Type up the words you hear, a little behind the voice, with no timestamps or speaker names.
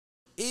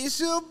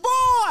It's your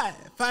boy,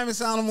 Famous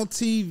Animal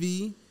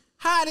TV.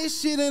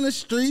 Hottest shit in the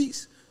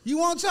streets. You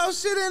want your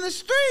shit in the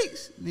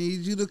streets?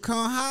 Need you to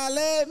come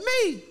holler at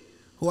me.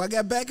 Who I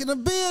got back in the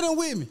building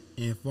with me?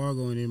 And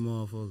Fargo and them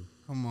motherfuckers.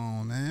 Come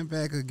on, man.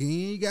 Back again.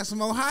 You got some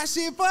more hot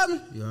shit for me?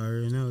 You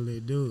already know. Let's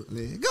do it.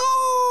 Let's go.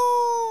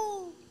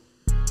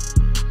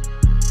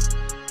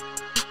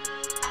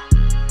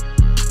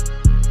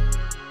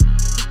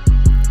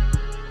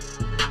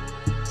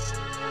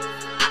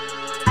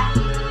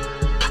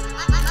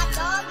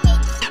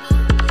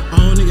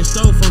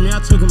 Stole from me, I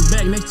took him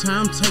back. Next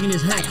time I'm taking his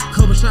hat.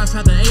 Couple shots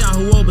out the AR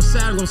who over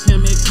beside, I'm gonna see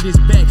him exit his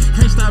back.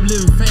 Can't stop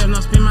living fast, and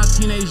I spend my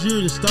teenage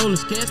years in stolen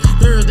scats.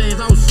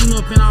 Thursdays I was shooting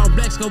up in all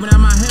black, scoping out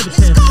my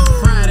habitat.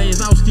 Fridays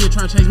I was still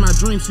trying to chase my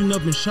dreams, shooting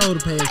up in shoulder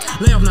pads.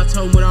 Lay off and I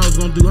told them what I was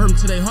gonna do, hurt them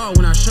to their heart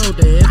when I showed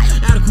their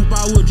ass. Out of coupe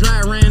I would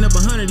drive, ran up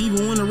 100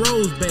 even when the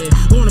road's bad.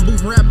 Go in the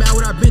booth, rap about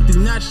what I've been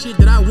through, not shit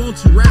that I want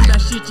to. Rap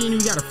about shit you ain't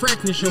even got a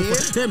fraction to show for.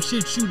 Them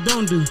shit you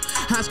don't do.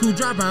 High school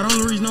dropout,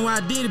 only reason why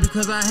I did it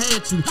because I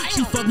had to.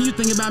 She fucking you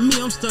thinking about me,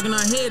 I'm stuck in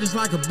her head, it's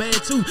like a bad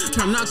tooth.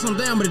 Tryna knock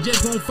something down, but it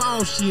just won't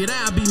fall. Shit,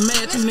 I'll be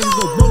mad too. Niggas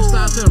go broke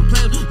style, selling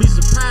plasma. Be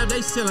surprised they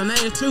selling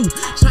ass too.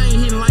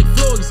 Chain hitting like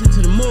floor, gets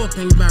into the morgue,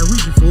 thinking about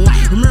reaching for it.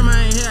 Remember,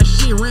 I ain't had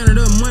shit, ran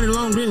it up, money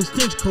long than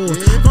stench cord.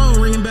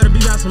 Phone ringing, better be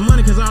about some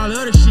money, cause all the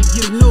other shit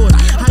get ignored.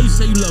 How you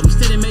say you love him?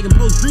 Steady making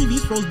post grief, you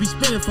supposed to be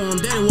spending for him.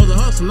 Daddy was a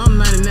hustle, I'm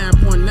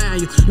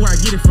 99.9, where I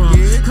get it from.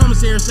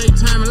 Commissary save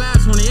time and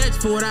lives, when they ask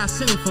for it, I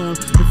send it for him.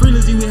 The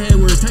freelancing we had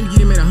was time to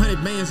get him at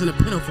 100 bands in a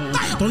penal for him.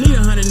 Don't need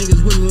 100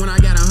 niggas with me when I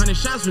got 100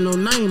 shots with no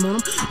name on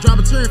them. Drop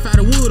a turn, fight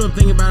the wood up,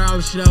 thinking about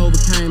all the shit I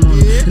overcame on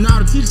them. And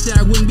all the teachers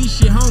said I wouldn't be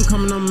shit,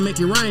 homecoming, I'ma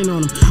make it rain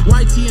on them.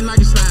 White tee and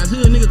Nike slides,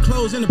 hood nigga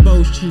clothes and the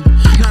bows cheap.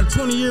 Not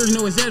 20 years,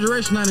 no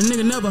exaggeration, not a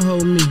nigga never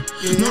hold me.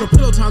 Know the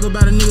pillow talk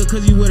about a nigga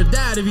cause he would've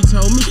died if he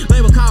told me.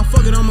 Label call,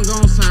 fuck it, I'ma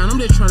gon' sign. I'm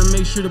just trying to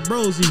make sure the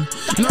bros eat.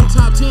 And I'm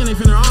top 10, they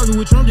finna argue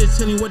with you, I'm just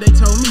telling you what they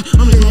told me.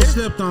 I'm just gonna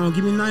slept on,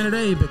 give me 90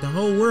 days, but the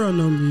whole world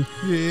know me.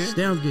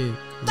 Stamp good.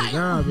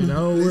 God, but the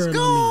whole world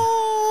know me.